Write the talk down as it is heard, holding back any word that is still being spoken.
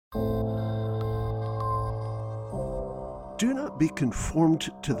Do not be conformed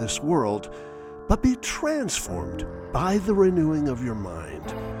to this world, but be transformed by the renewing of your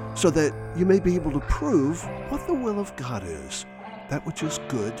mind, so that you may be able to prove what the will of God is, that which is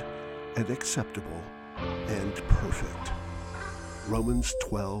good and acceptable and perfect. Romans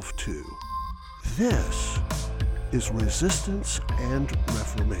 12:2. This is Resistance and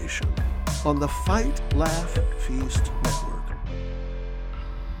Reformation on the Fight, Laugh, Feast Network.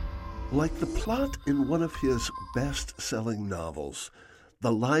 Like the plot in one of his best-selling novels,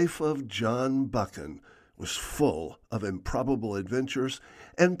 the life of John Buchan was full of improbable adventures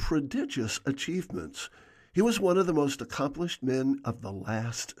and prodigious achievements. He was one of the most accomplished men of the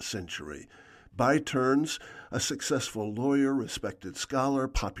last century. By turns, a successful lawyer, respected scholar,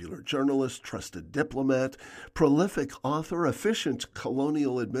 popular journalist, trusted diplomat, prolific author, efficient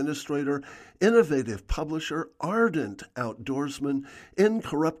colonial administrator, innovative publisher, ardent outdoorsman,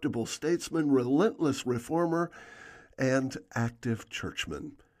 incorruptible statesman, relentless reformer, and active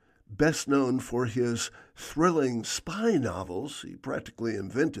churchman. Best known for his thrilling spy novels, he practically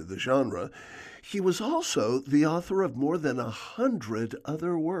invented the genre, he was also the author of more than 100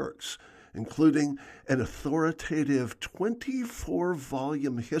 other works, including an authoritative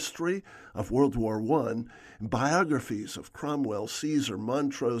 24-volume history of World War I, biographies of Cromwell, Caesar,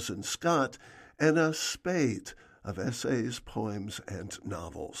 Montrose, and Scott, and a spate of essays, poems, and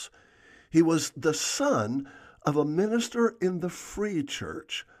novels. He was the son of a minister in the Free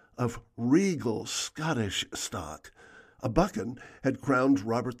Church of regal Scottish stock. A Buchan had crowned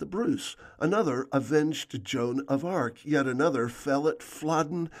Robert the Bruce, another avenged Joan of Arc, yet another fell at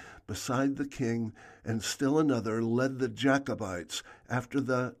Flodden beside the king, and still another led the Jacobites after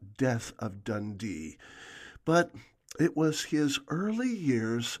the death of Dundee. But it was his early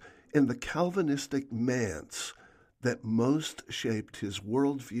years in the Calvinistic manse that most shaped his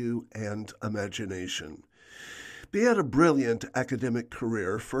worldview and imagination. He had a brilliant academic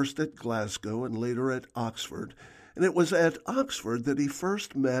career, first at Glasgow and later at Oxford, and it was at Oxford that he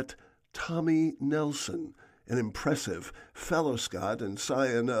first met Tommy Nelson, an impressive fellow Scot and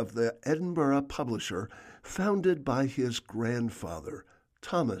scion of the Edinburgh publisher founded by his grandfather,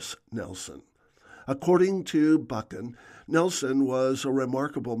 Thomas Nelson. According to Buchan, Nelson was a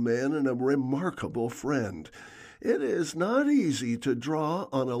remarkable man and a remarkable friend. It is not easy to draw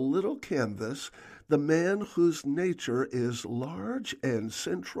on a little canvas the man whose nature is large and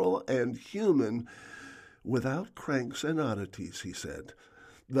central and human without cranks and oddities, he said.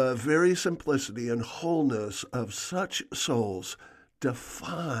 The very simplicity and wholeness of such souls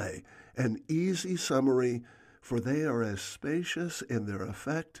defy an easy summary, for they are as spacious in their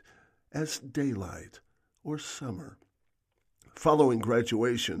effect as daylight or summer. Following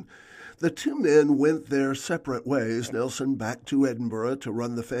graduation, the two men went their separate ways, Nelson back to Edinburgh to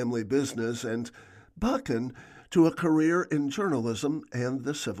run the family business, and Buchan to a career in journalism and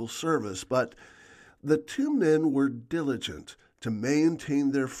the civil service. But the two men were diligent to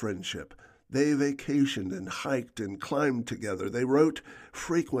maintain their friendship. They vacationed and hiked and climbed together. They wrote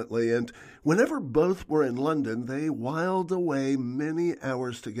frequently, and whenever both were in London, they whiled away many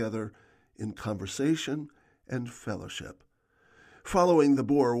hours together in conversation and fellowship. Following the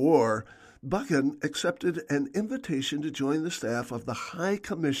Boer War, Buchan accepted an invitation to join the staff of the High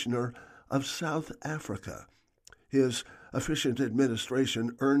Commissioner of South Africa. His efficient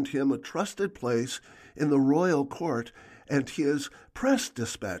administration earned him a trusted place in the royal court, and his press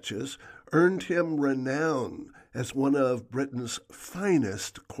dispatches earned him renown as one of Britain's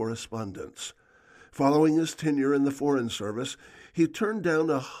finest correspondents. Following his tenure in the Foreign Service, he turned down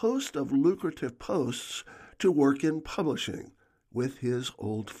a host of lucrative posts to work in publishing with his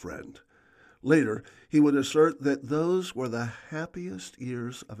old friend. Later, he would assert that those were the happiest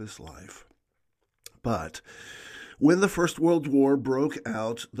years of his life. But when the First World War broke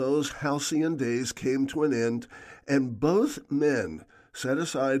out, those halcyon days came to an end, and both men set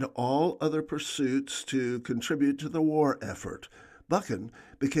aside all other pursuits to contribute to the war effort. Buchan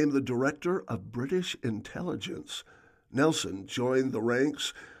became the director of British intelligence. Nelson joined the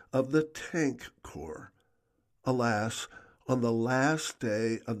ranks of the Tank Corps. Alas, on the last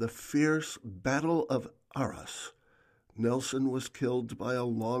day of the fierce Battle of Arras, Nelson was killed by a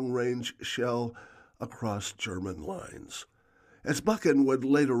long-range shell across German lines. As Buchan would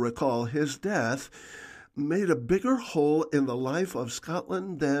later recall, his death made a bigger hole in the life of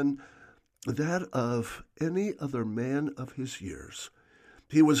Scotland than that of any other man of his years.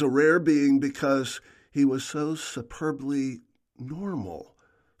 He was a rare being because he was so superbly normal,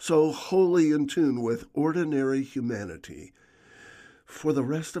 so wholly in tune with ordinary humanity. For the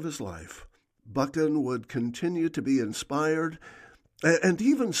rest of his life, Buchan would continue to be inspired and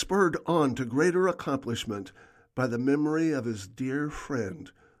even spurred on to greater accomplishment by the memory of his dear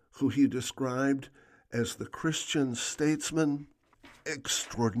friend, who he described as the Christian statesman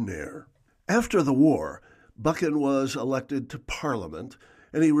extraordinaire. After the war, Buchan was elected to Parliament,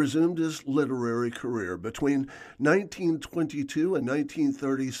 and he resumed his literary career. Between 1922 and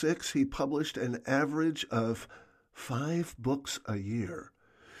 1936, he published an average of 5 books a year.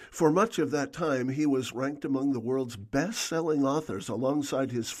 For much of that time, he was ranked among the world's best-selling authors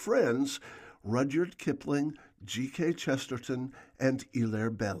alongside his friends Rudyard Kipling, G.K. Chesterton, and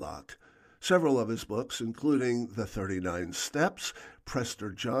Hilaire Belloc. Several of his books, including The 39 Steps,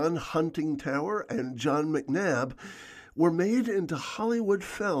 Prester John, Hunting Tower, and John McNabb, were made into Hollywood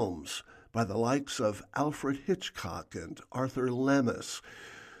films by the likes of Alfred Hitchcock and Arthur Lemus.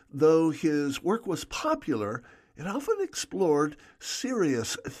 Though his work was popular, it often explored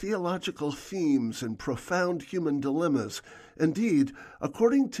serious theological themes and profound human dilemmas. Indeed,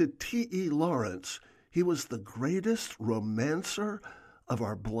 according to T.E. Lawrence, he was the greatest romancer of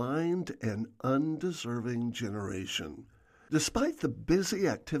our blind and undeserving generation. Despite the busy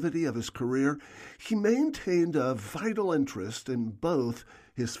activity of his career, he maintained a vital interest in both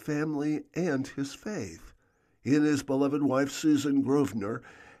his family and his faith. He and his beloved wife, Susan Grosvenor,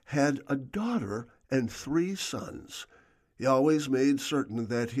 had a daughter and 3 sons. He always made certain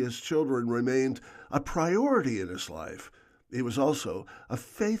that his children remained a priority in his life. He was also a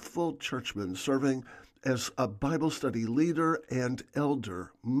faithful churchman, serving as a Bible study leader and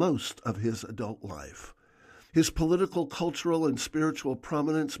elder most of his adult life. His political, cultural, and spiritual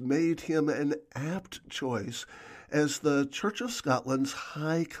prominence made him an apt choice as the Church of Scotland's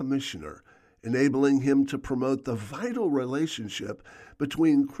High Commissioner, enabling him to promote the vital relationship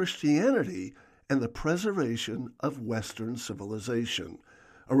between Christianity and the preservation of Western civilization,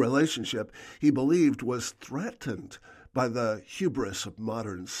 a relationship he believed was threatened by the hubris of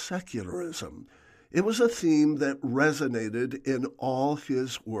modern secularism. It was a theme that resonated in all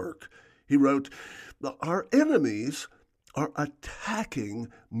his work. He wrote, "Our enemies are attacking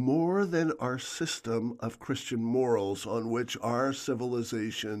more than our system of Christian morals on which our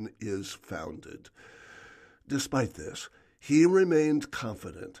civilization is founded." Despite this, he remained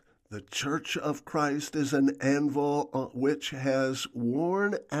confident. The Church of Christ is an anvil which has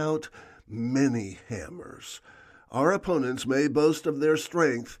worn out many hammers. Our opponents may boast of their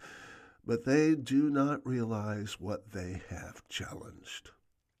strength, but they do not realize what they have challenged.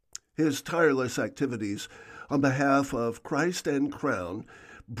 His tireless activities on behalf of Christ and Crown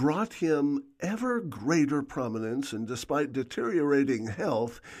brought him ever greater prominence, and despite deteriorating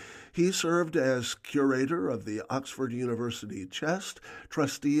health, he served as curator of the Oxford University Chest,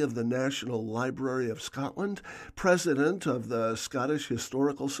 trustee of the National Library of Scotland, president of the Scottish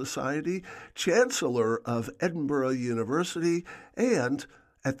Historical Society, chancellor of Edinburgh University, and,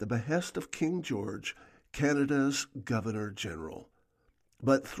 at the behest of King George, Canada's Governor-General.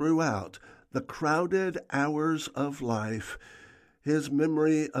 But throughout the crowded hours of life, his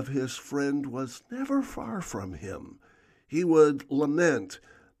memory of his friend was never far from him. He would lament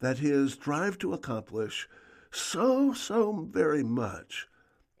that his drive to accomplish so very much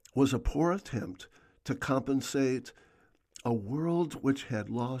was a poor attempt to compensate a world which had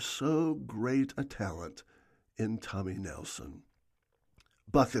lost so great a talent in Tommy Nelson.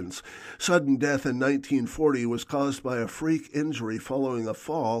 Buchan's sudden death in 1940 was caused by a freak injury following a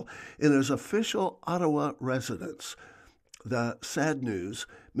fall in his official Ottawa residence. The sad news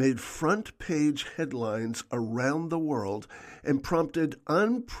made front-page headlines around the world and prompted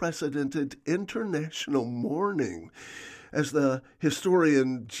unprecedented international mourning. As the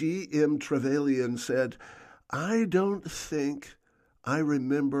historian G.M. Trevelyan said, "I don't think I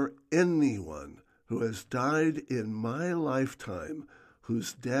remember anyone who has died in my lifetime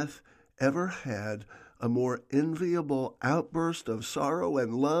whose death ever had a more enviable outburst of sorrow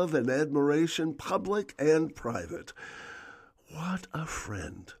and love and admiration, public and private. What a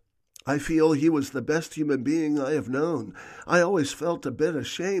friend. I feel he was the best human being I have known. I always felt a bit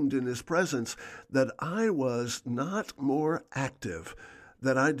ashamed in his presence that I was not more active,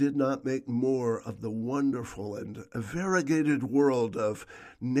 that I did not make more of the wonderful and variegated world of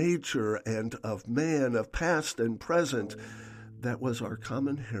nature and of man, of past and present, that was our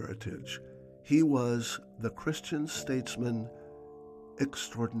common heritage. He was the Christian statesman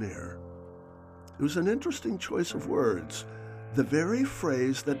extraordinaire." It was an interesting choice of words, the very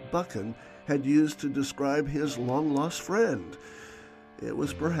phrase that Buchan had used to describe his long-lost friend. It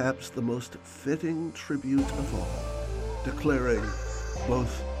was perhaps the most fitting tribute of all, declaring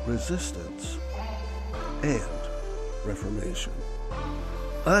both resistance and reformation.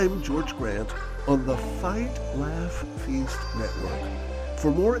 I'm George Grant on the Fight, Laugh, Feast Network.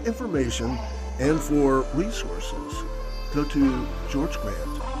 For more information And for resources, go to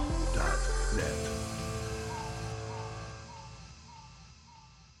georgegrant.net.